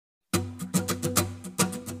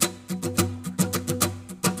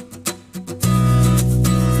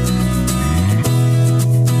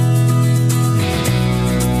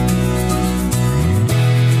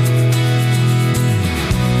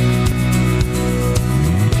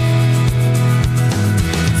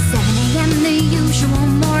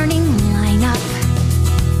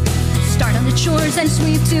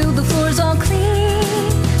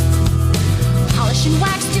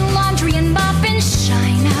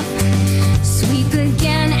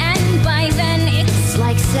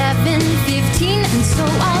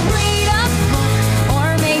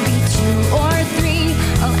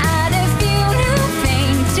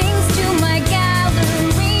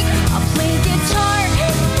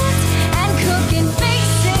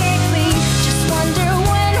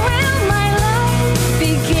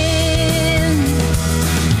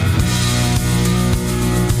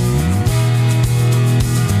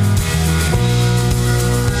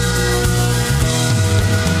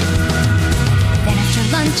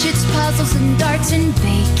Chits, puzzles, and darts and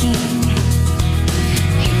baking.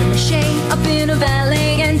 Paper mache up in a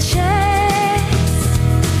ballet and chess.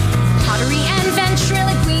 Pottery and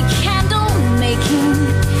ventriloquy, candle making.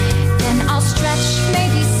 Then I'll stretch,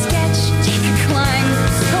 maybe sketch, take a climb,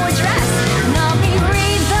 sew a dress. And I'll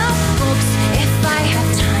reread the books if I have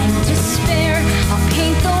time to spare. I'll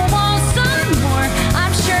paint the walls some more,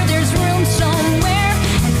 I'm sure there's room somewhere.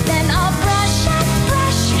 And then I'll brush and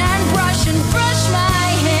brush and brush and brush my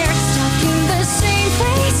hair, stuck in the same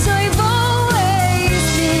place I've always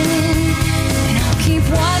been. And I'll keep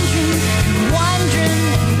wandering and wandering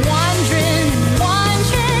and wandering and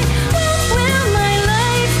wandering. When will my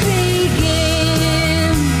life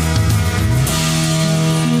begin?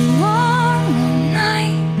 Tomorrow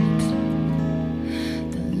night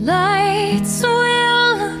the lights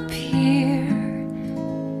will appear,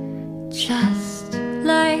 just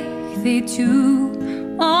like they do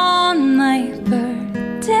on my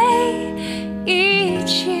birthday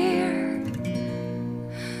each year.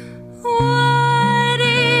 What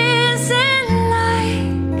is it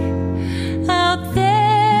like out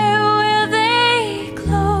there where they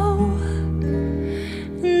glow?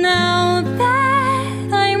 Now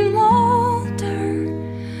that I'm older,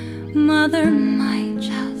 Mother might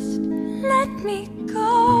just let me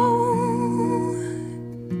go.